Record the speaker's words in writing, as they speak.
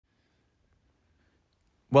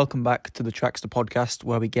Welcome back to the Trackster podcast,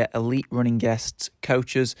 where we get elite running guests,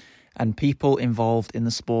 coaches, and people involved in the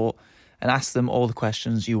sport and ask them all the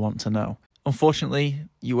questions you want to know. Unfortunately,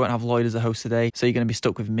 you won't have Lloyd as a host today, so you're going to be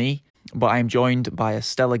stuck with me, but I am joined by a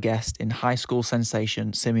stellar guest in high school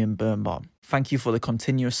sensation Simeon Birnbaum. Thank you for the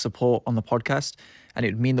continuous support on the podcast, and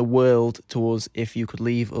it would mean the world to us if you could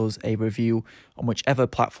leave us a review on whichever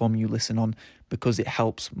platform you listen on, because it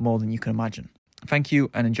helps more than you can imagine. Thank you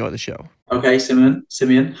and enjoy the show. Okay,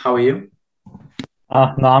 Simeon, how are you?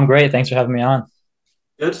 No, I'm great. Thanks for having me on.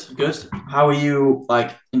 Good. How are you,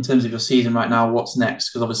 like, in terms of your season right now? What's next?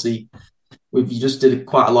 Because obviously, you just did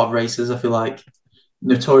quite a lot of races. I feel like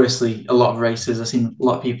notoriously a lot of races. I've seen a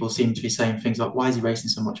lot of people seem to be saying things like, "Why is he racing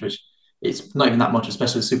so much?" Which it's not even that much,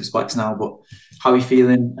 especially with super spikes now. But how are you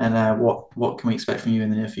feeling, and what can we expect from you in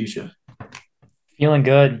the near future? Feeling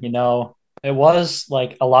good. It was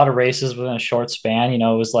like a lot of races within a short span.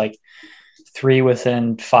 It was like 3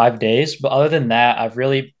 within 5 days. But other than that, I've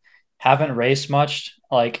really haven't raced much.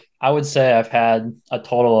 Like I would say I've had a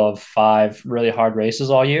total of 5 really hard races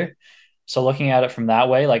all year. So looking at it from that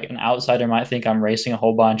way, like an outsider might think I'm racing a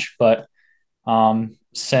whole bunch, but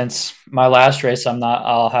since my last race,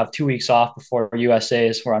 I'll have 2 weeks off before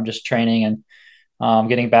USA's where I'm just training and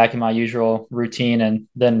getting back in my usual routine. And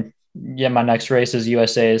then, yeah, my next race is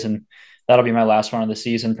USA's, and that'll be my last one of the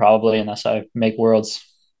season probably, unless I make worlds.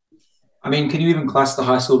 I mean, can you even class the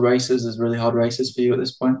high school races as really hard races for you at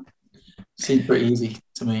this point? Seems pretty easy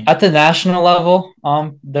to me. At the national level,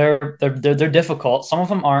 they're difficult. Some of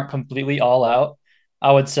them aren't completely all out.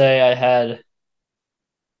 I would say I had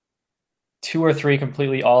 2 or 3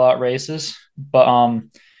 completely all out races, but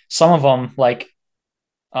some of them like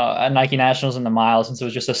at Nike Nationals in the miles, since it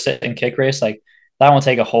was just a sit and kick race, like that won't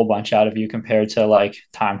take a whole bunch out of you compared to like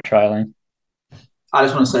time trialing. I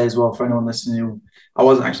just want to say as well for anyone listening, I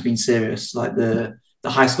wasn't actually being serious. Like the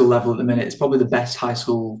high school level at the minute, it's probably the best high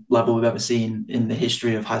school level we've ever seen in the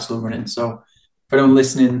history of high school running. So for anyone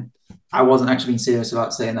listening, I wasn't actually being serious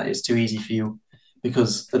about saying that it's too easy for you,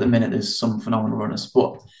 because at the minute there's some phenomenal runners.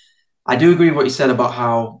 But I do agree with what you said about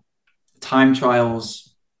how time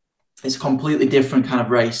trials, it's a completely different kind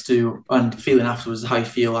of race to, and feeling afterwards, how you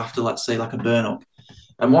feel after, let's say, like a burn up.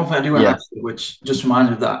 And one thing I do want to Yeah. ask you, which just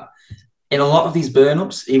reminds me of that, in a lot of these burn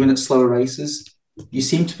ups, even at slower races, you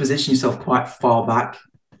seem to position yourself quite far back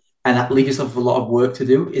and that leave yourself with a lot of work to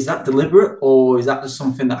do. Is that deliberate, or is that just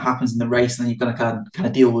something that happens in the race and then you're going to kind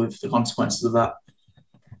of deal with the consequences of that?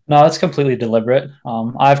 No, it's completely deliberate.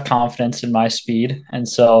 I have confidence in my speed, and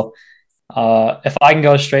so if I can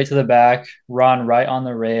go straight to the back, run right on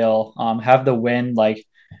the rail, have the wind like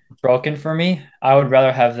broken for me, I would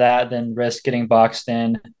rather have that than risk getting boxed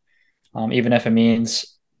in. Even if it means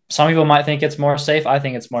some people might think it's more safe. I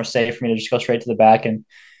think it's more safe for me to just go straight to the back, and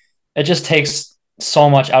it just takes so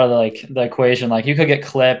much out of the equation. Like you could get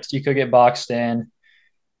clipped, you could get boxed in.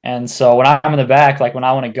 And so when I'm in the back, like when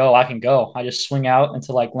I want to go, I can go. I just swing out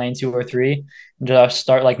into like lane 2 or 3 and just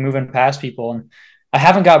start like moving past people. And I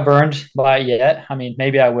haven't got burned by it yet. I mean,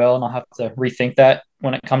 maybe I will, and I'll have to rethink that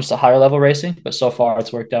when it comes to higher level racing. But so far,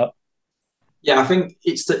 it's worked out. Yeah, I think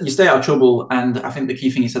it's that you stay out of trouble. And I think the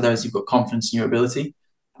key thing you said there is you've got confidence in your ability.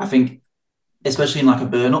 I think, especially in like a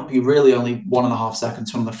burn up, you're really only 1.5 seconds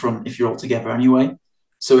from the front if you're all together anyway.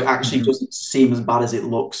 So it actually Mhm. doesn't seem as bad as it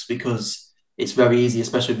looks, because it's very easy,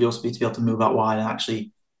 especially with your speed, to be able to move out wide and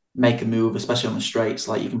actually make a move, especially on the straights.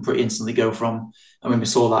 Like you can pretty instantly go from, I mean, we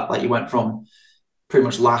saw that, like you went from pretty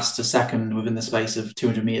much last to second within the space of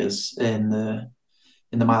 200 meters in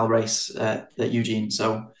the mile race at Eugene.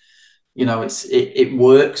 So it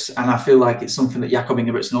works, and I feel like it's something that Jakob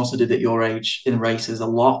Ingebrigtsen also did at your age in races a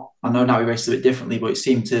lot. I know now he races a bit differently, but it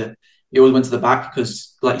seemed to he always went to the back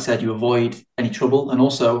because, like you said, you avoid any trouble, and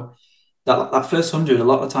also that first 100, a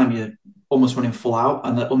lot of the time you're almost running full out,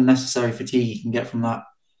 and the unnecessary fatigue you can get from that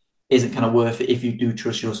isn't kind of worth it if you do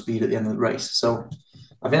trust your speed at the end of the race. So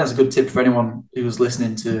I think that's a good tip for anyone who's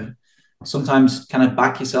listening, to sometimes kind of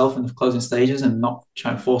back yourself in the closing stages and not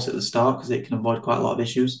try and force it at the start, because it can avoid quite a lot of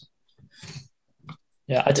issues.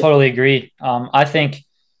 Yeah, I totally agree. I think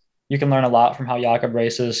you can learn a lot from how Jakob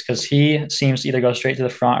races because he seems to either go straight to the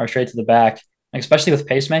front or straight to the back, especially with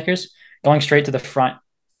pacemakers. Going straight to the front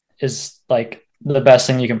is like the best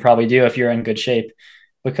thing you can probably do if you're in good shape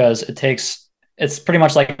because it's pretty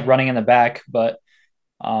much like running in the back, but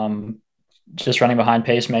um, just running behind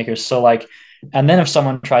pacemakers. So like, and then if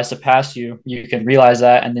someone tries to pass you, you can realize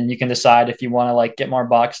that, and then you can decide if you want to like get more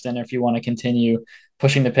boxed in or if you want to continue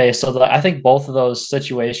pushing the pace. So I think both of those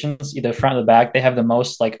situations, either front or the back, they have the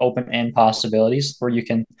most like open end possibilities where you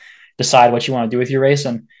can decide what you want to do with your race,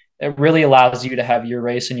 and it really allows you to have your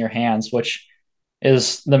race in your hands, which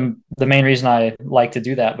is the main reason I like to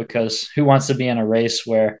do that, because who wants to be in a race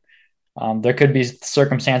where there could be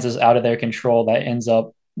circumstances out of their control that ends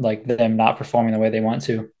up like them not performing the way they want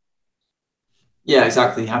to. Yeah,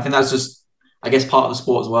 exactly. I think that's just, I guess, part of the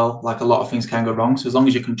sport as well. Like a lot of things can go wrong. So as long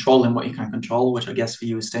as you're controlling what you can control, which I guess for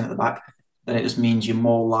you is staying at the back, then it just means you're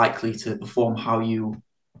more likely to perform how you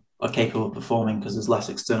are capable of performing because there's less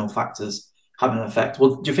external factors having an effect.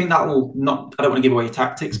 Well, do you think that will not, I don't want to give away your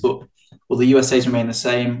tactics, but will the USA's remain the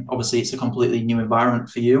same? Obviously, it's a completely new environment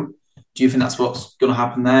for you. Do you think that's what's going to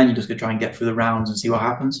happen there? And you're just going to try and get through the rounds and see what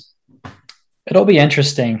happens? It'll be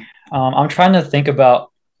interesting. I'm trying to think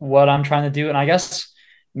about what I'm trying to do, and I guess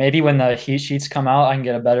maybe when the heat sheets come out, I can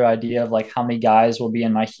get a better idea of like how many guys will be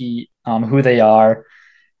in my heat, who they are,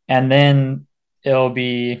 and then it'll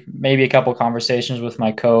be maybe a couple conversations with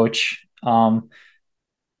my coach.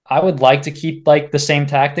 I would like to keep like the same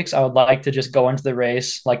tactics. I would like to just go into the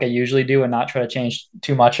race like I usually do and not try to change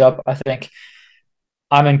too much up. I think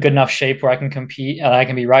I'm in good enough shape where I can compete and I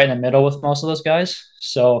can be right in the middle with most of those guys.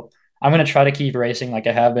 So I'm going to try to keep racing like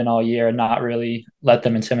I have been all year and not really let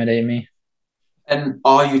them intimidate me. And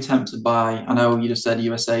are you tempted by, I know you just said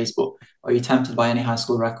USA's, but are you tempted by any high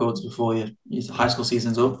school records before your high school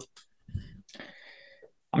season's up?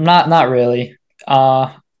 I'm not really.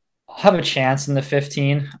 I'll have a chance in the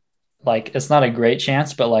 15. Like it's not a great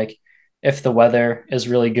chance, but like if the weather is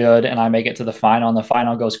really good and I make it to the final and the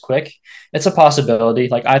final goes quick, it's a possibility.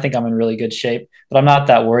 Like I think I'm in really good shape, but I'm not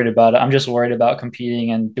that worried about it. I'm just worried about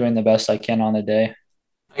competing and doing the best I can on the day.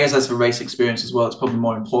 I guess that's for race experience as well. It's probably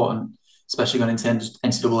more important, especially going into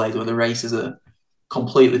NCAA, where the races are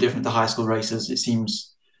completely different to high school races. It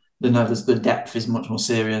seems the depth is much more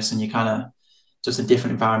serious, and you kind of just a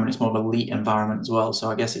different environment. It's more of an elite environment as well. So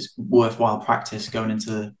I guess it's worthwhile practice going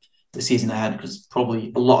into the season ahead because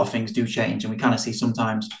probably a lot of things do change, and we kind of see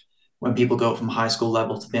sometimes when people go from high school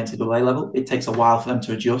level to the NCAA level, it takes a while for them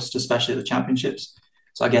to adjust, especially at the championships.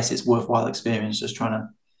 So I guess it's worthwhile experience just trying to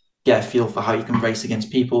get a feel for how you can race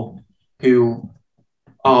against people who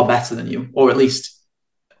are better than you, or at least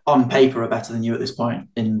on paper are better than you at this point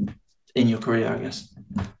in your career, I guess.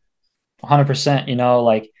 100%.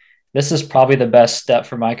 Like this is probably the best step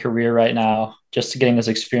for my career right now, just to getting this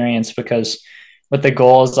experience because with the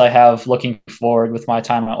goals I have looking forward with my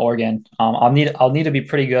time at Oregon, I'll need to be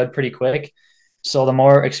pretty good pretty quick. So the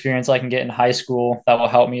more experience I can get in high school, that will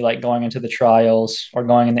help me like going into the trials or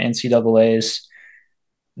going in the NCAA's.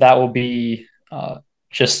 That will be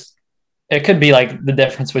just it could be like the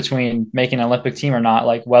difference between making an Olympic team or not,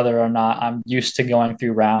 like whether or not I'm used to going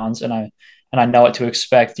through rounds and I know what to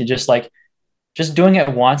expect. You just doing it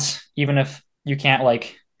once, even if you can't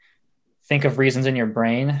like think of reasons in your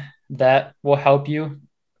brain that will help you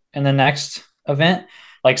in the next event.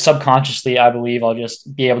 Like subconsciously, I believe I'll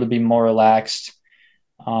just be able to be more relaxed,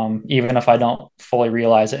 even if I don't fully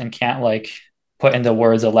realize it and can't like put into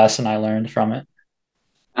words a lesson I learned from it.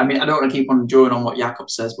 I mean, I don't want to keep on drawing on what Jakob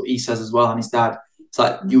says, but he says as well, and his dad. It's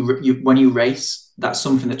like you when you race, that's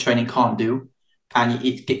something that training can't do, and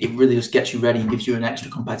it really just gets you ready and gives you an extra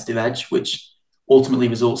competitive edge, which ultimately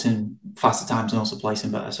results in faster times and also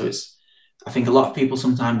placing better. So it's, I think a lot of people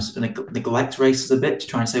sometimes neglect races a bit to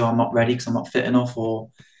try and say, "Oh, I'm not ready because I'm not fit enough,"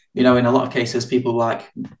 or in a lot of cases, people like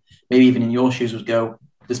maybe even in your shoes would go,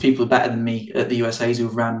 "There's people better than me at the USA's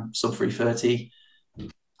who've ran sub 330.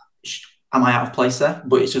 Am I out of place there?"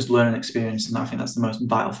 But it's just learning experience, and I think that's the most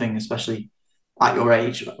vital thing, especially at your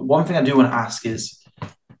age. One thing I do want to ask is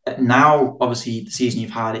now, obviously, the season you've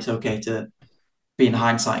had, it's okay to be in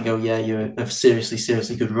hindsight and go, "Yeah, you're a seriously,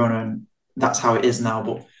 seriously good runner," and that's how it is now.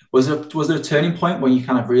 But was there a turning point when you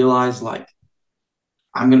kind of realized like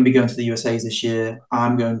I'm going to be going to the USA's this year?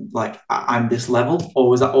 I'm going like I'm this level, or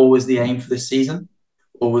was that always the aim for this season?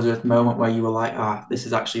 Or was there a moment where you were like, this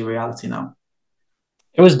is actually a reality now?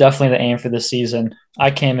 It was definitely the aim for this season.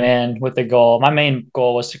 I came in with the goal. My main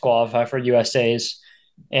goal was to qualify for USA's.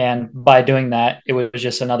 And by doing that, it was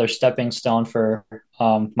just another stepping stone for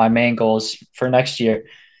my main goals for next year.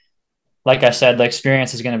 Like I said, the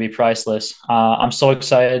experience is going to be priceless. I'm so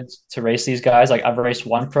excited to race these guys. Like I've raced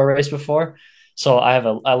one pro race before, so I have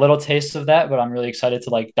a little taste of that, but I'm really excited to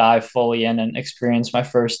like dive fully in and experience my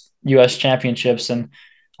first US championships. And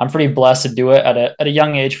I'm pretty blessed to do it at a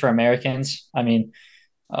young age for Americans. I mean,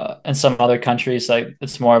 in some other countries, like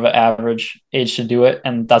it's more of an average age to do it,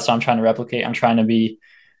 and that's what I'm trying to replicate. I'm trying to be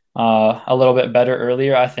a little bit better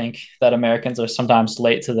earlier. I think that Americans are sometimes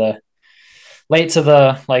late to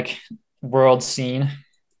the like world scene.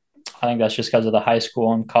 I think that's just because of the high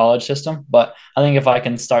school and college system. But I think if I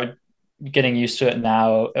can start getting used to it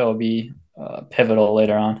now, it will be pivotal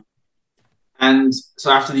later on. And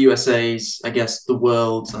so after the USA's, I guess the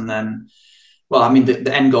Worlds, and then, well, I mean,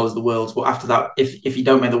 the end goal is the Worlds. But after that, if you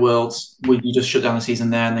don't make the Worlds, would you just shut down the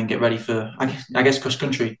season there and then get ready for, I guess cross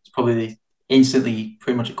country? It's probably instantly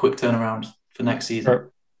pretty much a quick turnaround for next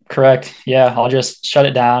season. Correct. Yeah, I'll just shut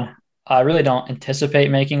it down. I really don't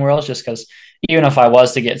anticipate making worlds just because even if I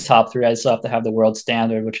was to get top three, I'd still have to have the world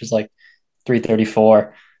standard, which is like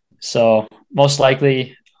 334. So most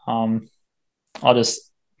likely, I'll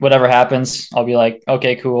just whatever happens, I'll be like,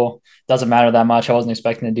 okay, cool. Doesn't matter that much. I wasn't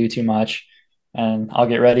expecting to do too much, and I'll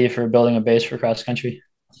get ready for building a base for cross country.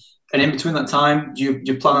 And in between that time, do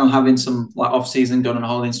you plan on having some like off season, going on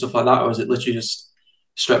holiday and stuff like that, or is it literally just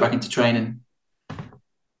straight back into training?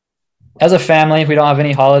 As a family, we don't have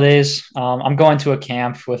any holidays. I'm going to a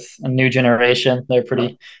camp with a new generation. They're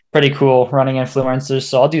pretty cool running influencers,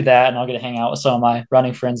 so I'll do that, and I'll get to hang out with some of my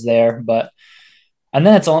running friends there. But and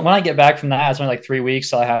then it's only when I get back from that, it's only like 3 weeks,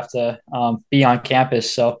 so I have to be on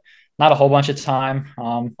campus. So not a whole bunch of time.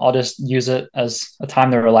 I'll just use it as a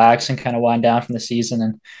time to relax and kind of wind down from the season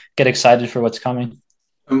and get excited for what's coming.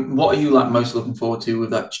 And what are you like most looking forward to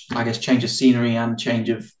with that? I guess change of scenery and change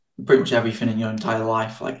of pretty much everything in your entire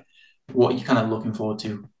life. Like, what are you kind of looking forward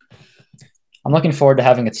to? I'm looking forward to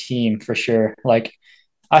having a team for sure. Like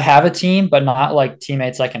I have a team, but not like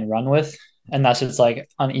teammates I can run with unless it's like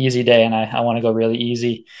an easy day and I want to go really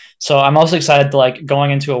easy. So I'm most excited to like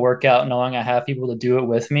going into a workout, knowing I have people to do it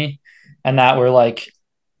with me and that we're like,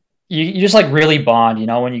 you just like really bond,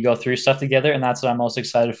 when you go through stuff together. And that's what I'm most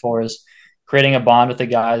excited for is creating a bond with the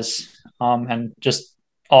guys and just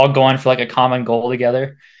all going for like a common goal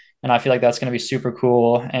together. And I feel like that's going to be super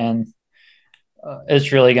cool. And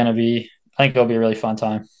it's really going to be, I think it'll be a really fun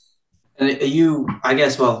time. And are you, I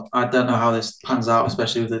guess, well, I don't know how this pans out,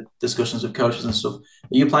 especially with the discussions with coaches and stuff. Are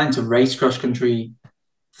you planning to race cross country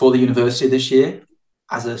for the university this year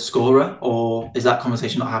as a scorer, or is that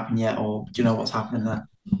conversation not happened yet, or do you know what's happening there?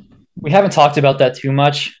 We haven't talked about that too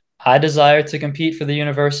much. I desire to compete for the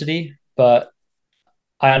university, but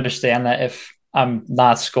I understand that if I'm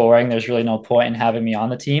not scoring, there's really no point in having me on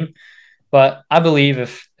the team. But I believe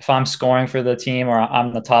if I'm scoring for the team or I'm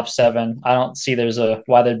in the top seven, I don't see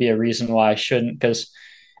there'd be a reason why I shouldn't because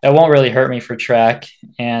it won't really hurt me for track.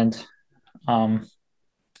 And um,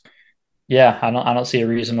 yeah, I don't see a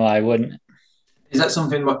reason why I wouldn't. Is that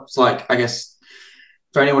something that's like, I guess,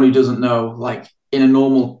 for anyone who doesn't know, like in a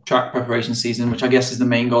normal track preparation season, which I guess is the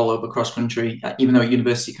main goal over cross country, even though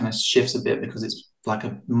university kind of shifts a bit because it's like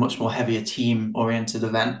a much more heavier team oriented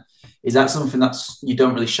event. Is that something that's you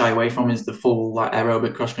don't really shy away from? Is the full like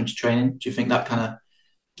aerobic cross country training? Do you think that kind of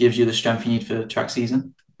gives you the strength you need for track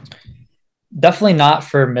season? Definitely not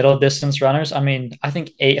for middle distance runners. I mean, I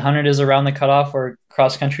think 800 is around the cutoff where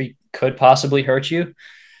cross country could possibly hurt you.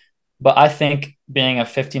 But I think being a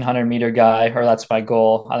 1500-meter guy, or that's my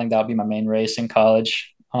goal, I think that would be my main race in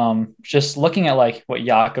college. Just looking at like what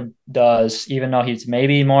Jakob does, even though he's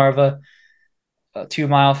maybe more of a 2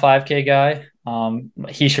 mile 5K guy,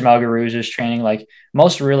 Hisham El is training like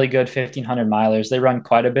most really good 1500 milers. They run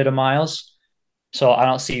quite a bit of miles. So I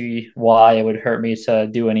don't see why it would hurt me to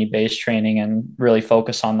do any base training and really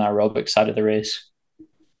focus on the aerobic side of the race.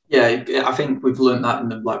 Yeah, I think we've learned that in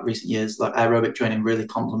the like recent years. Like aerobic training really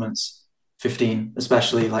complements 15,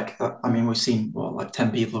 especially like I mean we've seen like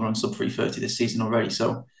 10 people run sub 330 this season already.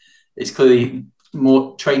 So it's clearly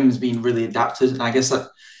more training has been really adapted. And I guess that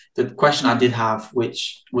the question I did have,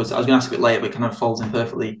 which was I was going to ask a bit later, but kind of falls in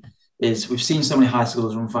perfectly, is we've seen so many high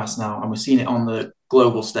schoolers run fast now, and we've seen it on the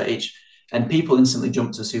global stage, and people instantly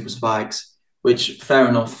jump to super spikes, which fair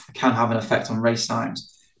enough can have an effect on race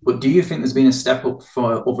times. But do you think there's been a step up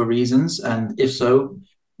for other reasons? And if so,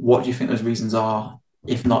 what do you think those reasons are,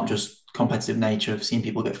 if not just competitive nature of seeing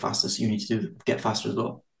people get faster, so you need to get faster as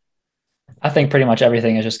well? I think pretty much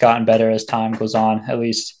everything has just gotten better as time goes on, at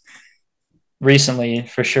least recently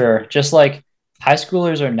for sure. Just like high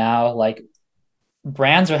schoolers are now like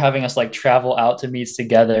brands are having us like travel out to meets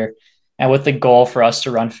together and with the goal for us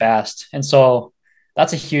to run fast. And so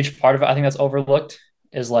that's a huge part of it. I think that's overlooked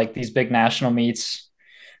is like these big national meets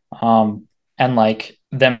and like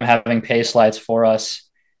them having pace lights for us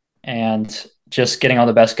and just getting all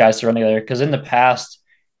the best guys to run together. Because in the past,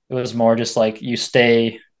 it was more just like you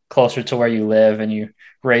stay closer to where you live and you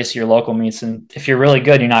race your local meets. And if you're really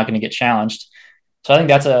good, you're not going to get challenged. So I think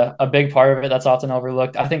that's a big part of it that's often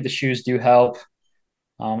overlooked. I think the shoes do help.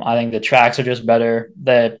 I think the tracks are just better.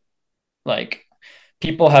 That like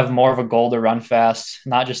people have more of a goal to run fast,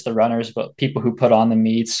 not just the runners, but people who put on the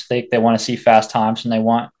meets. They want to see fast times and they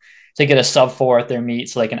want to get a sub 4 at their meet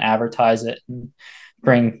so they can advertise it and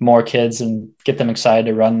bring more kids and get them excited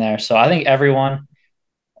to run there. So I think everyone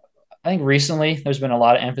I think recently there's been a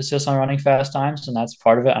lot of emphasis on running fast times, and that's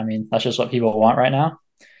part of it. I mean, that's just what people want right now.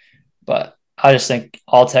 But I just think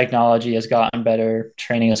all technology has gotten better,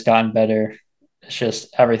 training has gotten better. It's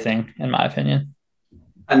just everything, in my opinion.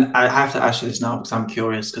 And I have to ask you this now because I'm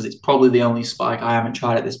curious, because it's probably the only spike I haven't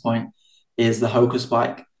tried at this point is the Hoka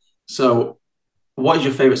spike. So what is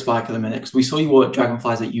your favorite spike at the minute? Because we saw you wore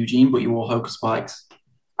Dragonflies at Eugene, but you wore Hoka spikes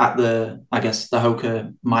at I guess, the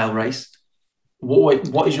Hoka mile race.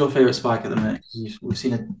 What is your favorite spike at the minute? We've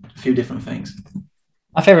seen a few different things.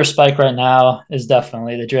 My favorite spike right now is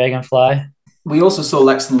definitely the Dragonfly. We also saw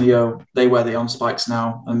Lex and Leo. They wear the on spikes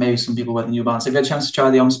now, and maybe some people wear the New Balance. Have you had a chance to try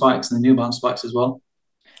the on spikes and the New Balance spikes as well?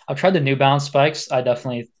 I've tried the New Balance spikes.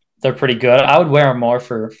 They're pretty good. I would wear them more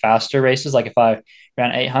for faster races. Like if I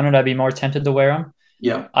ran 800, I'd be more tempted to wear them.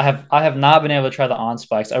 Yeah. I have not been able to try the On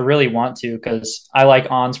spikes. I really want to because I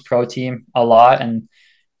like On's Pro Team a lot, and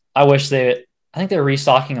I wish I think they're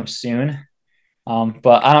restocking them soon.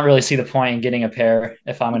 But I don't really see the point in getting a pair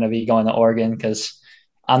if I'm going to be going to Oregon because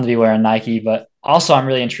I'm going to be wearing Nike. But also, I'm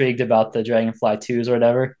really intrigued about the Dragonfly 2s or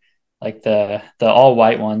whatever, like the all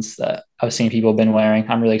white ones that I've seen people been wearing.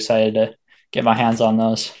 I'm really excited to get my hands on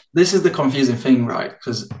those. This is the confusing thing, right?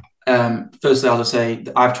 Because firstly, I'll just say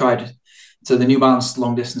I've tried. So the New Balance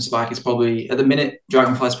long distance spike is probably at the minute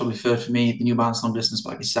Dragonfly is probably third for me. The New Balance long distance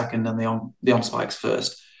spike is second, and the on spikes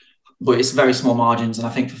first. But it's very small margins, and I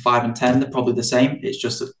think for 5 and 10 they're probably the same. It's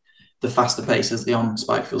just that the faster paces, the on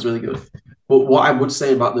spike feels really good. But what I would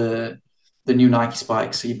say about the new Nike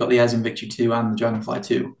spikes, so you've got the Air Zoom Victory 2 and the Dragonfly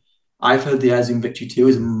 2. I've heard the Air Zoom Victory 2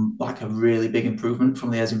 is like a really big improvement from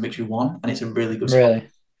the Air Zoom Victory 1, and it's a really good spike. Really,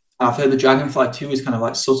 I've heard the Dragonfly 2 is kind of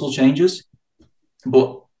like subtle changes,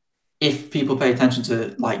 but if people pay attention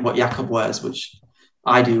to like what Jakob wears, which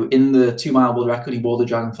I do, in the 2 mile world record, he wore the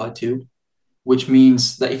Dragonfly 2, which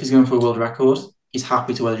means that if he's going for a world record, he's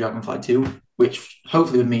happy to wear the Dragonfly 2, which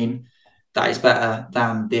hopefully would mean that it's better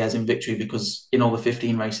than the Air Zoom Victory because in all the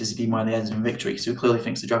 15 races, he's been wearing the Air Zoom Victory. So he clearly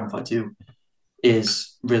thinks the Dragonfly 2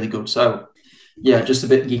 is really good. So, yeah, just a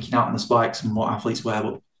bit geeking out on the spikes and what athletes wear,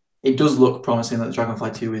 but it does look promising that the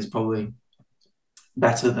Dragonfly 2 is probably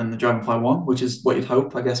better than the Dragonfly 1, which is what you'd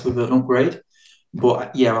hope, I guess, with an upgrade.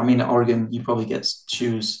 But yeah, I mean, at Oregon, you probably get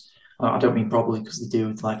shoes. I don't mean probably because they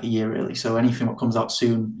do like a year really. So anything that comes out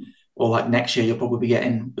soon or like next year, you'll probably be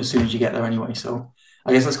getting as soon as you get there anyway. So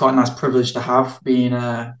I guess that's quite a nice privilege to have being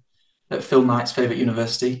at Phil Knight's favorite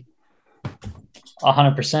university.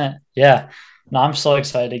 100%. Yeah. No, I'm so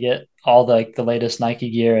excited to get all the latest Nike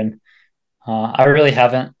gear, and I really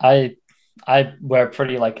haven't. I wear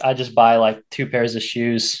pretty like I just buy like 2 pairs of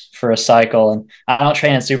shoes for a cycle, and I don't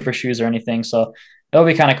train in super shoes or anything. So it'll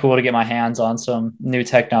be kind of cool to get my hands on some new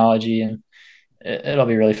technology, and it'll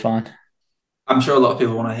be really fun. I'm sure a lot of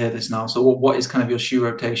people want to hear this now. So what is kind of your shoe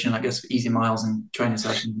rotation, I guess, for easy miles and training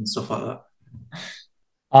sessions and stuff like that?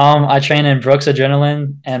 I train in Brooks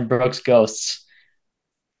Adrenaline and Brooks Ghosts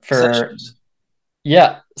for Sessions.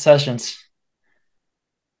 yeah sessions,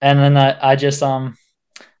 and then I just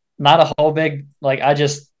not a whole big like I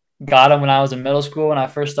just got them when I was in middle school when I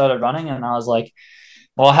first started running, and I was like,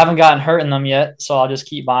 well, I haven't gotten hurt in them yet, so I'll just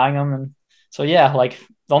keep buying them. And so yeah, like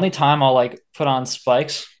the only time I'll like put on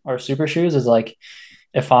spikes or super shoes is like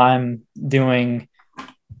if I'm doing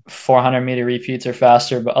 400-meter repeats or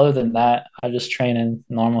faster. But other than that, I just train in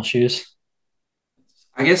normal shoes.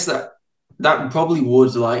 I guess that probably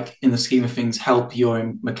would, like, in the scheme of things, help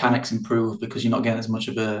your mechanics improve because you're not getting as much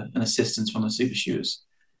of an assistance from the super shoes.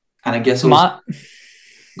 And I guess also, My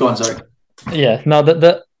go on, sorry. yeah, no,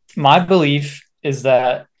 the my belief is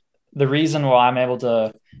that the reason why I'm able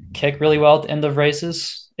to kick really well at the end of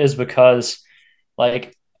races is because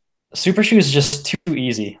like super shoes is just too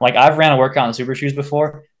easy. Like I've ran a workout in super shoes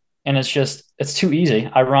before, and it's too easy.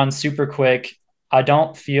 I run super quick. I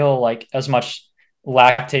don't feel like as much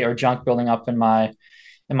lactate or junk building up in my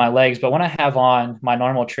legs. But when I have on my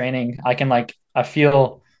normal training, I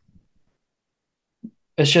feel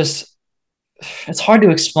it's just it's hard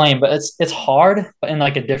to explain, but it's hard, but in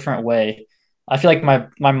like a different way. I feel like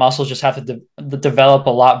my muscles just have to develop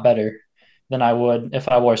a lot better than I would if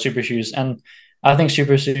I wore super shoes. And I think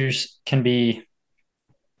super shoes can be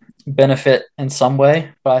benefit in some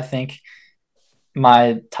way, but I think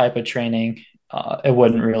my type of training,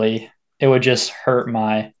 it would just hurt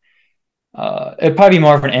it'd probably be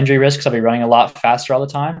more of an injury risk because I'll be running a lot faster all the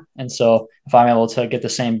time. And so if I'm able to get the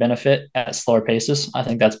same benefit at slower paces, I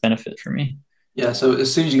think that's benefit for me. Yeah, so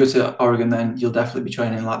as soon as you go to Oregon, then you'll definitely be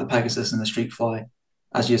training like the Pegasus and the Streak Fly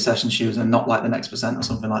as your session shoes and not like the Next Percent or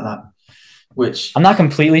something like that, which, I'm not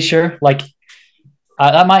completely sure. Like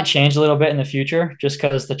That might change a little bit in the future just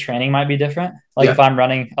because the training might be different. Like Yeah. if I'm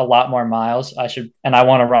running a lot more miles, and I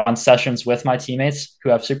want to run sessions with my teammates who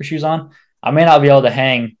have super shoes on, I may not be able to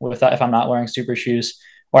hang with that if I'm not wearing super shoes,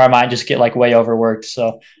 or I might just get like way overworked.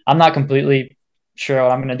 So I'm not completely sure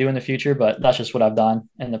what I'm going to do in the future, but that's just what I've done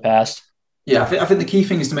in the past. Yeah, I think the key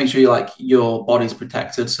thing is to make sure your body's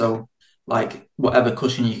protected. So like whatever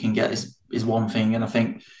cushion you can get is one thing. And I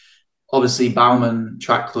think obviously Bauman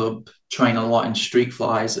Track Club train a lot in street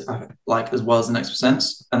flies, like as well as the next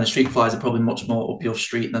percents. And the street flies are probably much more up your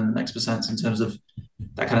street than the next percents in terms of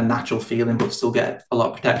that kind of natural feeling, but still get a lot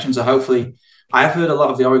of protection. So hopefully, I've heard a lot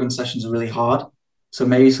of the Oregon sessions are really hard. So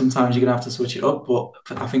maybe sometimes you're gonna have to switch it up. But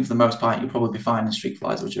I think for the most part, you'll probably be fine in street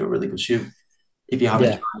flies, which are a really good shoe if you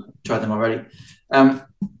haven't Yeah. tried them already. Um,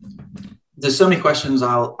 there's so many questions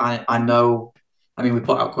I know. I mean, we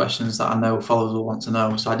put out questions that I know followers will want to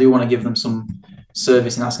know. So I do want to give them some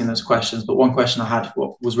service in asking those questions. But one question I had,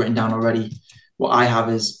 what was written down already, what I have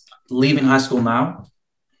is leaving high school now.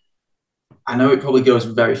 I know it probably goes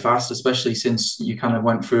very fast, especially since you kind of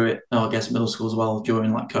went through it, I guess middle school as well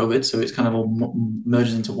during like COVID. So it's kind of all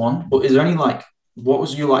merges into one. But is there any what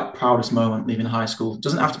was your proudest moment leaving high school? It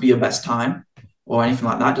doesn't have to be your best time or anything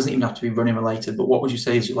like that. It doesn't even have to be running related. But what would you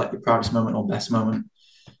say is your proudest moment or best moment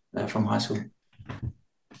from high school?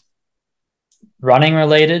 Running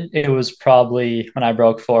related, it was probably when I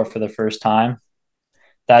broke for the first time.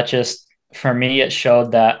 That just, for me, it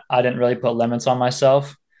showed that I didn't really put limits on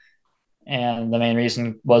myself. And the main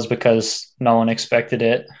reason was because no one expected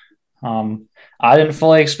it. I didn't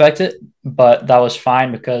fully expect it, but that was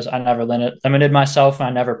fine because I never limited myself and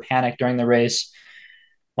I never panicked during the race.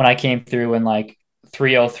 When I came through in like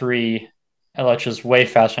 3:03, which was way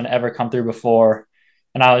faster than I ever come through before.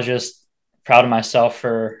 And I was just proud of myself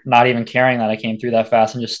for not even caring that I came through that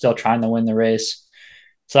fast and just still trying to win the race.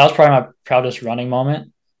 So that was probably my proudest running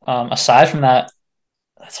moment. Aside from that,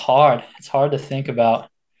 it's hard. It's hard to think about.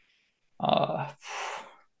 Uh,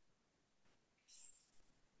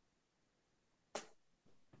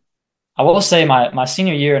 I will say my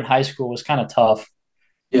senior year in high school was kind of tough.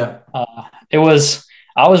 Yeah. It was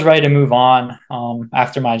I was ready to move on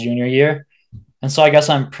after my junior year, and so I guess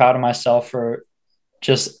I'm proud of myself for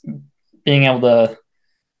just being able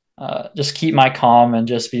to just keep my calm and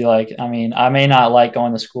just be like, I mean, I may not like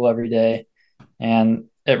going to school every day, and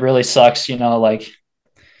it really sucks, like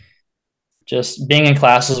just being in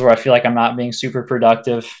classes where I feel like I'm not being super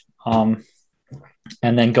productive.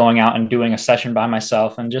 And then going out and doing a session by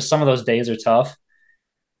myself. And just some of those days are tough.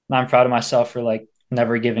 And I'm proud of myself for like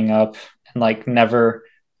never giving up and like never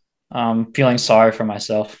feeling sorry for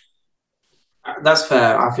myself. That's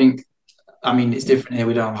fair. I mean, it's different here.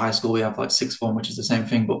 We don't have high school. We have like sixth form, which is the same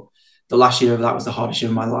thing. But the last year of that was the hardest year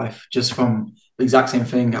of my life, just from the exact same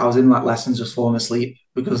thing. I was in lessons just falling asleep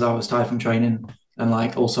because I was tired from training and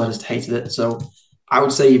also I just hated it. So I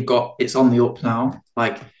would say it's on the up now.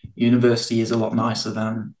 Like university is a lot nicer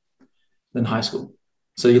than high school.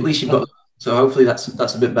 So at least you've got, so hopefully that's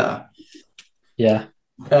a bit better. Yeah.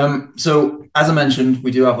 So as I mentioned,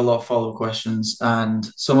 we do have a lot of follow-up questions and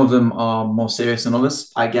some of them are more serious than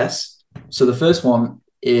others, I guess. So the first one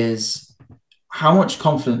is how much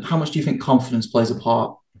do you think confidence plays a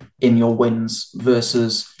part in your wins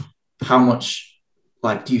versus how much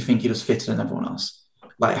do you think you're just fitter than everyone else?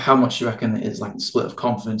 Like how much do you reckon it is like the split of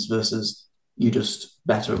confidence versus you just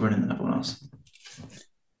better at running than everyone else?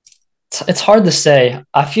 It's hard to say.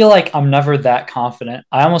 I feel like I'm never that confident.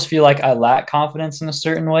 I almost feel like I lack confidence in a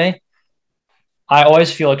certain way. I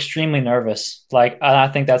always feel extremely nervous. Like, and I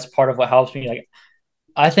think that's part of what helps me. Like,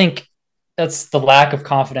 I think that's the lack of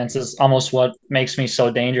confidence is almost what makes me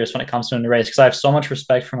so dangerous when it comes to a race because I have so much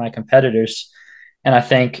respect for my competitors. And I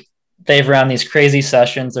think they've run these crazy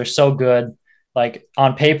sessions. They're so good. Like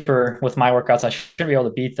on paper with my workouts, I shouldn't be able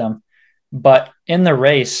to beat them. But in the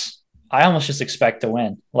race, I almost just expect to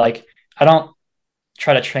win. Like I don't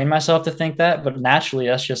try to train myself to think that, but naturally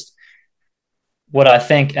that's just what I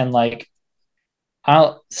think. And like I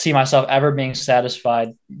don't see myself ever being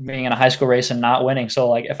satisfied being in a high school race and not winning. So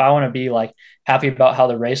like if I want to be like happy about how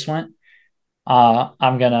the race went,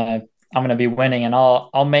 I'm gonna be winning and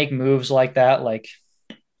I'll make moves like that. Like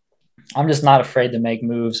I'm just not afraid to make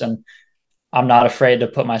moves and I'm not afraid to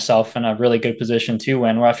put myself in a really good position to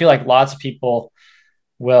win. Where I feel like lots of people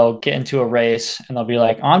will get into a race and they'll be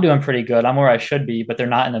like, oh, I'm doing pretty good. I'm where I should be, but they're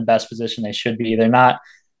not in the best position they should be. They're not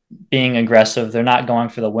being aggressive. They're not going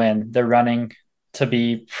for the win. They're running to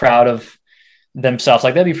be proud of themselves.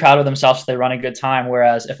 Like they'll be proud of themselves if they run a good time.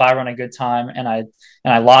 Whereas if I run a good time and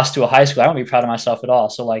I lost to a high school, I won't be proud of myself at all.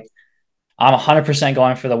 So like I'm 100%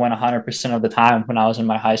 going for the win 100% of the time when I was in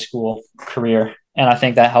my high school career. And I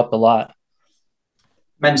think that helped a lot.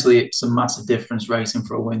 Mentally, it's a massive difference racing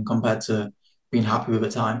for a win compared to being happy with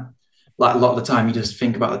a time. Like a lot of the time, you just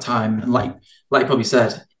think about the time, and like you probably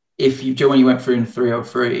said, if you when you went through in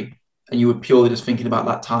 3:03 and you were purely just thinking about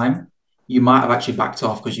that time, you might have actually backed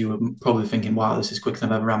off because you were probably thinking, "Wow, this is quicker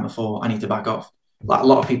than I've ever ran before. I need to back off." Like a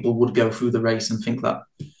lot of people would go through the race and think that.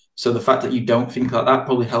 So the fact that you don't think like that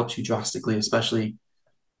probably helps you drastically, especially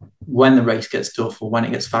when the race gets tough or when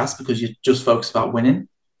it gets fast, because you're just focused about winning.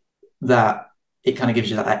 That it kind of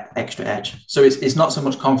gives you that extra edge. So it's not so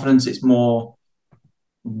much confidence, it's more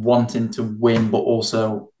wanting to win, but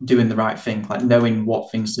also doing the right thing, like knowing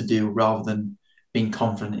what things to do rather than being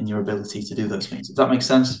confident in your ability to do those things. Does that make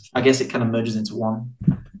sense? I guess it kind of merges into one.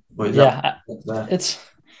 But Yeah, it's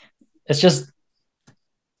just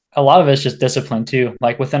a lot of it's just discipline too.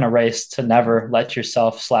 Like within a race, to never let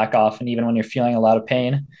yourself slack off, and even when you're feeling a lot of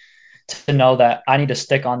pain, to know that I need to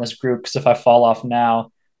stick on this group because if I fall off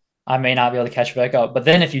now, I may not be able to catch back up. But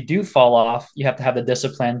then if you do fall off, you have to have the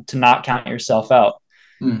discipline to not count yourself out.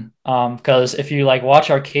 Because if you like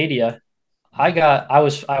watch Arcadia, I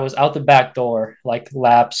was out the back door like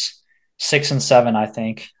laps 6 and 7, I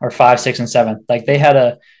think, or 5, 6, and 7. Like they had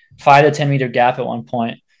a 5 to 10 meter gap at one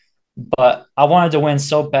point, but I wanted to win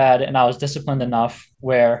so bad, and I was disciplined enough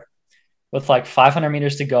where with like 500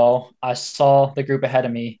 meters to go, I saw the group ahead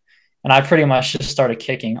of me, and I pretty much just started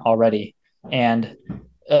kicking already. And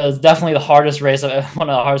it was definitely the hardest race, one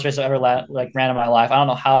of the hardest races I've ever ran in my life. I don't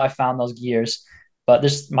know how I found those gears, but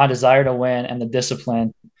just my desire to win and the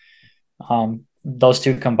discipline, those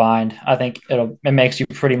two combined, I think it makes you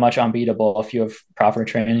pretty much unbeatable if you have proper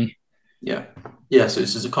training. Yeah. Yeah. So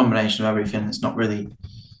it's just a combination of everything. It's not really,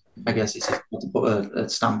 I guess it's just to put a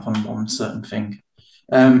stamp on one certain thing.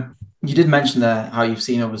 You did mention there how you've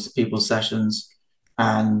seen other people's sessions,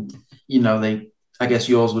 and I guess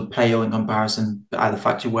yours would pale in comparison, by the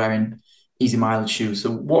fact you're wearing easy mileage shoes.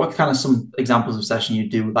 So, what are kind of some examples of session you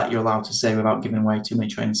do that you're allowed to say without giving away too many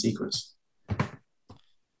training secrets?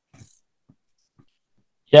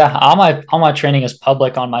 Yeah, all my training is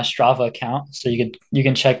public on my Strava account, so you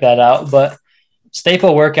can check that out. But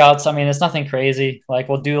staple workouts, I mean, it's nothing crazy. Like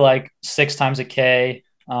we'll do like 6 times a K,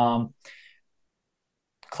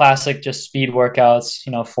 classic just speed workouts,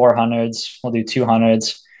 400s, we'll do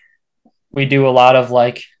 200s. We do a lot of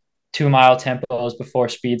like 2 mile tempos before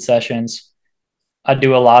speed sessions. I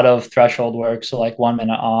do a lot of threshold work. So like 1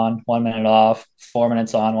 minute on, 1 minute off, 4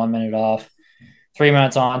 minutes on, 1 minute off, 3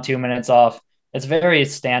 minutes on, 2 minutes off. It's very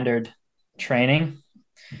standard training.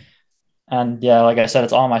 And yeah, like I said,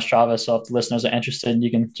 it's all on my Strava. So if the listeners are interested, you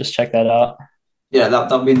can just check that out. Yeah,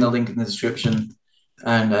 that'll be in the link in the description,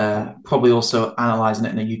 and probably also analyzing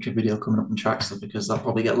it in a YouTube video coming up on Trackster because that'll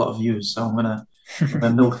probably get a lot of views. So I'm gonna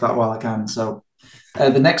milk that while I can. So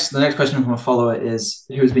the next question from a follower is,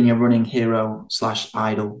 who has been your running hero /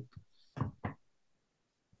 idol?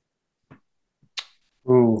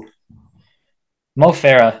 Ooh. Mo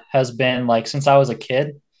Farah has been like since I was a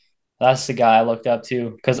kid. That's the guy I looked up to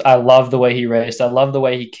because I love the way he raced. I love the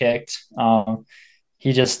way he kicked.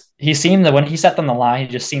 He seemed that when he set them the line,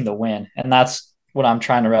 he just seemed to win, and that's what I'm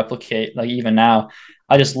trying to replicate. Like even now,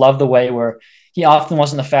 I just love the way where he often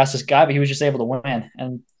wasn't the fastest guy, but he was just able to win,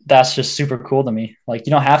 and that's just super cool to me. Like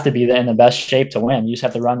you don't have to be in the best shape to win. You just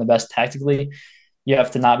have to run the best tactically. You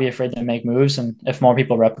have to not be afraid to make moves, and if more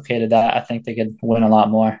people replicated that, I think they could win a lot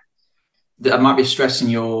more. I might be stressing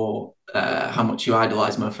your how much you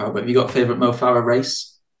idolize Mo Farah, but have you got a favorite Mo Farah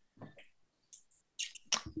race?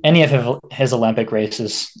 Any of his Olympic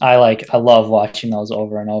races, I love watching those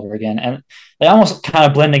over and over again, and they almost kind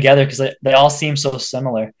of blend together because they all seem so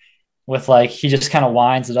similar. With like he just kind of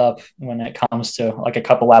winds it up when it comes to like a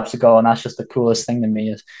couple laps to go, and that's just the coolest thing to me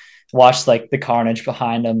is watch like the carnage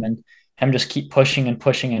behind him and him just keep pushing and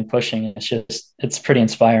pushing and pushing. It's pretty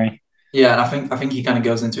inspiring. Yeah, and I think he kind of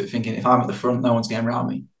goes into it thinking, if I'm at the front, no one's getting around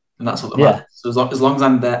me, and that's what matters. Yeah. So as long as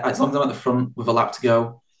I'm there, as long as I'm at the front with a lap to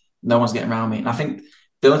go, no one's getting around me. And I think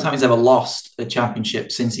the only time he's ever lost a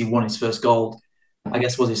championship since he won his first gold, I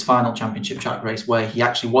guess, was his final championship track race where he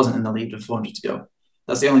actually wasn't in the lead with 400 to go.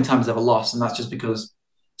 That's the only time he's ever lost, and that's just because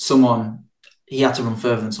someone he had to run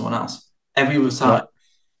further than someone else. Every other time Yeah.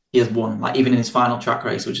 he has won, like even in his final track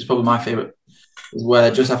race, which is probably my favorite, is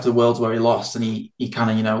where just after the Worlds where he lost and he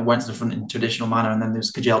kind of went to the front in traditional manner, and then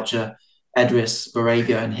there's Kajelcha, Edris,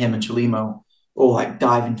 Barega, and him and Chalimo all like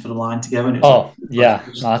diving for the line together. And it was Oh like yeah,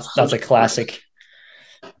 no, that's a classic.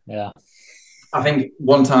 Yeah. I think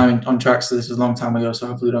one time on tracks, so this was a long time ago, so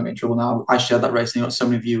hopefully we don't get in trouble now. I shared that race and it got so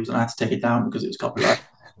many views, and I had to take it down because it was copyright.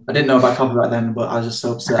 I didn't know about copyright then, but I was just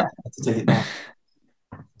so upset I had to take it down.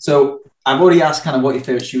 So I've already asked kind of what your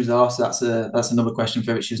favorite shoes are. So that's another question.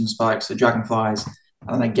 Favorite shoes and spikes. So Dragonflies,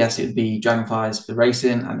 and then I guess it'd be Dragonflies for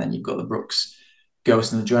racing, and then you've got the Brooks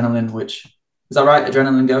Ghost and Adrenaline. Which is that right?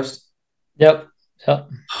 Adrenaline Ghost. Yep. Yep.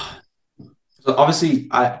 So obviously,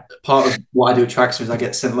 part of what I do at Traxxer is I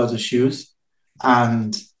get sent loads of shoes,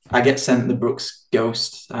 and I get sent the Brooks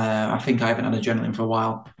Ghost. I think I haven't had Adrenaline for a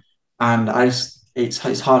while, and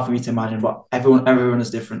it's hard for me to imagine, but everyone is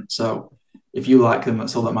different. So if you like them,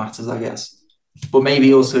 that's all that matters, I guess. But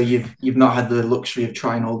maybe also you've not had the luxury of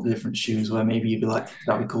trying all the different shoes, where maybe you'd be like,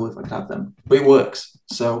 that'd be cool if I could have them. But it works,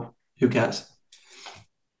 so who cares?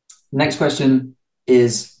 Next question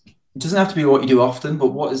is, it doesn't have to be what you do often, but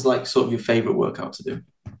what is like sort of your favorite workout to do?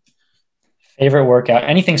 Favorite workout,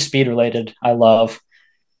 anything speed related, I love.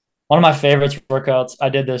 One of my favorite workouts I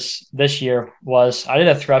did this year was I did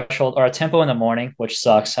a threshold or a tempo in the morning, which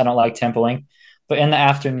sucks. I don't like tempoing. But in the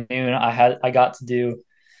afternoon, I got to do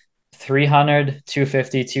 300,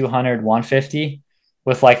 250, 200, 150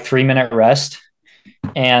 with like 3 minute rest.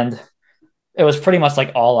 And it was pretty much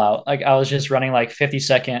like all out. Like I was just running like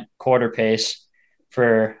 50-second quarter pace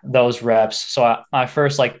for those reps. So my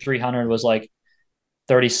first like 300 was like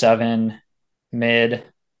 37 mid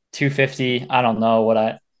 250. I don't know what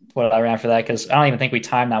I ran for that because I don't even think we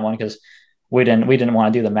timed that one because we didn't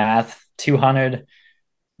want to do the math. 200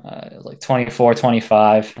 like 24,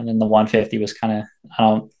 25, and then the 150 was kind of, I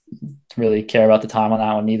don't really care about the time on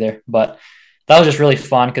that one either. But that was just really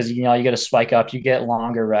fun because you get to spike up, you get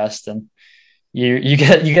longer rest, and you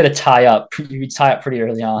get to tie up. You tie up pretty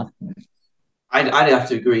early on. I'd have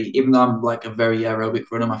to agree. Even though I'm like a very aerobic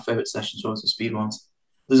runner, my favorite sessions are always the speed ones.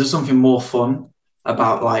 There's just something more fun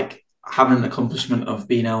about like having an accomplishment of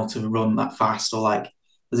being able to run that fast, or like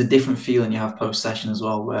there's a different feeling you have post session as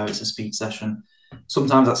well, where it's a speed session.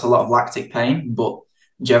 Sometimes that's a lot of lactic pain, but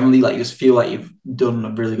generally, like you just feel like you've done a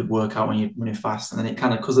really good workout when you're running fast, and then it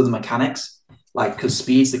kind of because of the mechanics, like because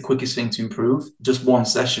speed's the quickest thing to improve. Just one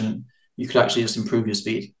session, you could actually just improve your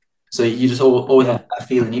speed. So you just always Yeah. have that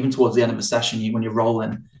feeling, even towards the end of a session, when you're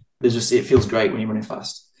rolling, it feels great when you're running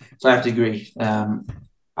fast. So I have to agree.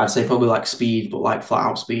 I'd say probably like speed, but like flat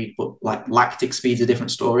out speed, but like lactic speed's a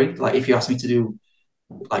different story. Like if you asked me to do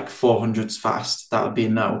like 400s fast, that would be a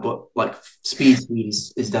no. But like speed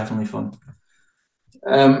is definitely fun.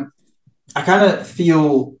 Um, I kind of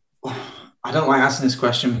feel I don't like asking this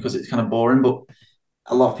question because it's kind of boring, but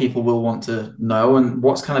a lot of people will want to know. And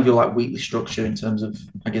what's kind of your like weekly structure in terms of,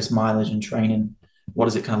 I guess, mileage and training? What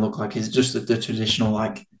does it kind of look like? Is it just the traditional,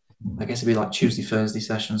 like, I guess it'd be like Tuesday, Thursday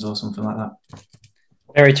sessions or something like that?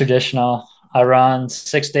 Very traditional. I run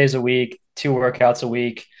 6 days a week, 2 workouts a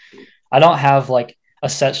week. I don't have like a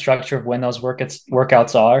set structure of when those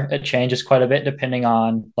workouts are. It changes quite a bit depending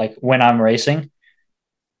on like when I'm racing.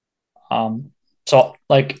 So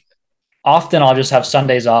like often I'll just have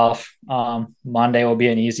Sundays off. Monday will be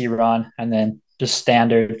an easy run, and then just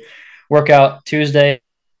standard workout Tuesday,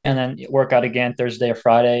 and then workout again Thursday or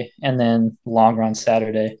Friday, and then long run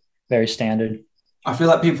Saturday. Very standard. I feel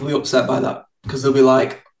like people will be upset by that because they'll be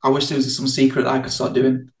like, I wish there was some secret that I could start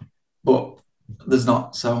doing, but there's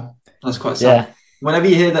not. So that's quite sad. Yeah. Whenever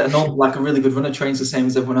you hear that like a really good runner trains the same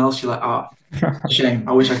as everyone else, you're like, shame.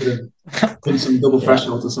 I wish I could have done some double Yeah.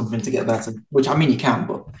 thresholds or something to get better, which I mean, you can,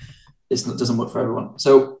 but it doesn't work for everyone.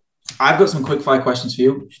 So I've got some quick fire questions for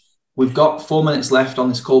you. We've got 4 minutes left on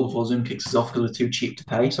this call before Zoom kicks us off because we're too cheap to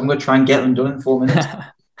pay. So I'm going to try and get them done in 4 minutes.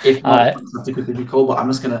 If not, I have to quickly recall, but I'm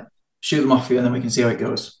just going to shoot them off for you and then we can see how it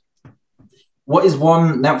goes. What is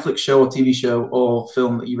one Netflix show or TV show or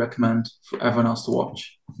film that you recommend for everyone else to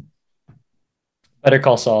watch? Better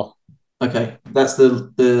Call Saul. Okay, that's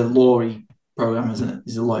the Laurie program, isn't it?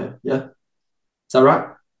 He's a lawyer. Yeah, is that right?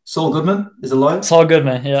 Saul Goodman is a lawyer. Saul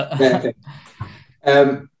Goodman. Yeah. Yeah.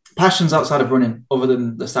 Okay. Passions outside of running, other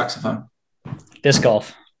than the saxophone. Disc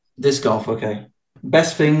golf. Disc golf. Okay.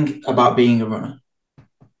 Best thing about being a runner.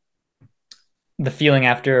 The feeling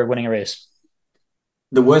after winning a race.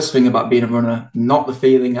 The worst thing about being a runner, not the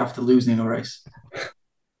feeling after losing a race.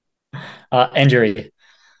 Injury.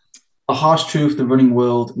 A harsh truth the running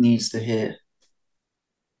world needs to hear.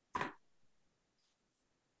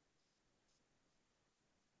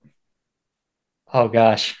 Oh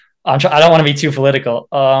gosh. I don't want to be too political.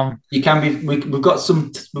 You can be. We've got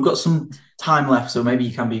some time left, so maybe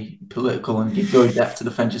you can be political and go in depth to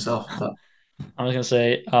defend yourself. But I'm just gonna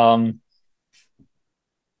say,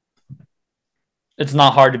 it's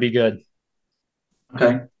not hard to be good.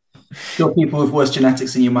 okay, sure, people with worse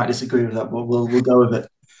genetics than you might disagree with that, but we'll go with it.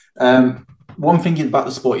 One thing about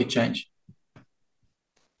the sport you'd change.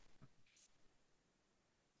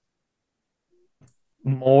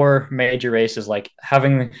 more major races, like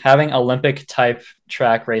having Olympic type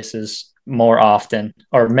track races more often,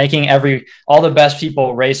 or making all the best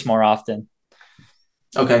people race more often.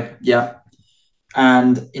 Okay, yeah.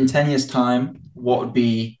 And in 10 years' time, what would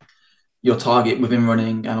be your target within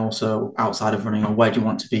running and also outside of running, or where do you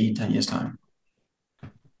want to be in 10 years' time?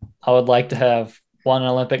 I would like to have won an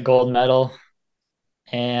Olympic gold medal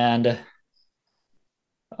and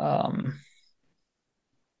um,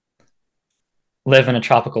 live in a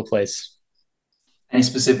tropical place. Any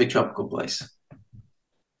specific tropical place?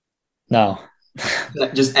 No.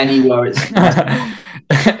 Just anywhere it's nice.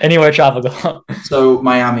 Anywhere tropical. So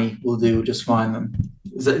Miami will do just fine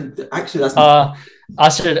then. Actually, that's not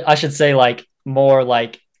I should say like more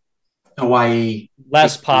like Hawaii.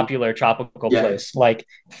 less popular tropical Yeah. place, like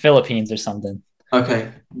Philippines or something.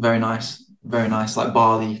 Okay, very nice, very nice. Like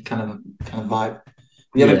Bali kind of vibe. Have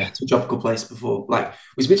you ever been to a tropical place before? Like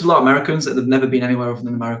we speak to a lot of Americans that have never been anywhere other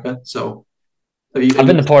than America. So I've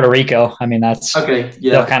been to Puerto Rico. I mean, that's okay, still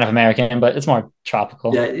yeah, kind of American, but it's more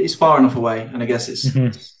tropical. yeah. It's far enough away, and I guess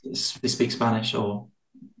Mhm. they speak Spanish or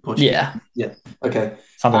Portuguese. Yeah, Yeah. Okay.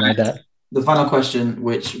 something like that. The final question,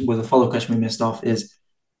 which was a follow question we missed off, is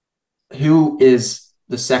who is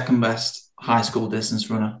the second best high school distance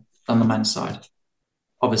runner on the men's side?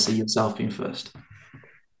 Obviously, yourself being first.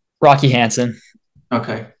 Rocky Hansen.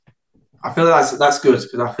 Okay. I feel like that's good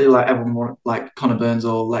because I feel like everyone want like Connor Burns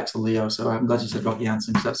or Lex or Leo. So I'm glad you said Rocky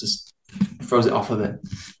Hansen because that just throws it off a bit.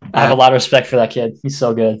 I have a lot of respect for that kid. He's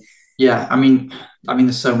so good. Yeah, I mean,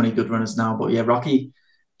 there's so many good runners now, but yeah, Rocky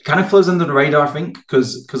kind of flows under the radar, I think,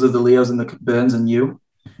 because of the Leos and the Burns and you,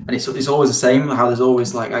 and it's always the same. How there's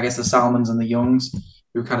always like I guess the Salmons and the Youngs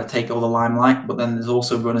who kind of take all the limelight, but then there's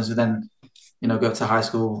also runners who then go to high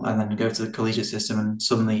school and then go to the collegiate system and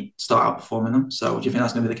suddenly start outperforming them. So do you think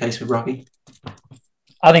that's going to be the case with Rocky?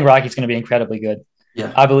 I think Rocky's going to be incredibly good.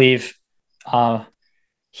 Yeah, I believe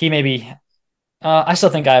he may be. I still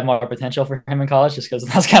think I have more potential for him in college just because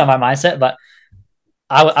that's kind of my mindset. But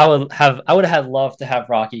I would have loved to have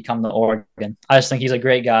Rocky come to Oregon. I just think he's a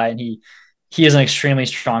great guy and he is an extremely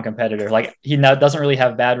strong competitor. Like he doesn't really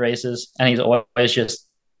have bad races and he's always just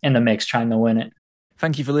in the mix trying to win it.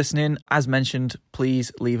 Thank you for listening. As mentioned,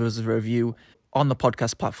 please leave us a review on the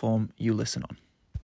podcast platform you listen on.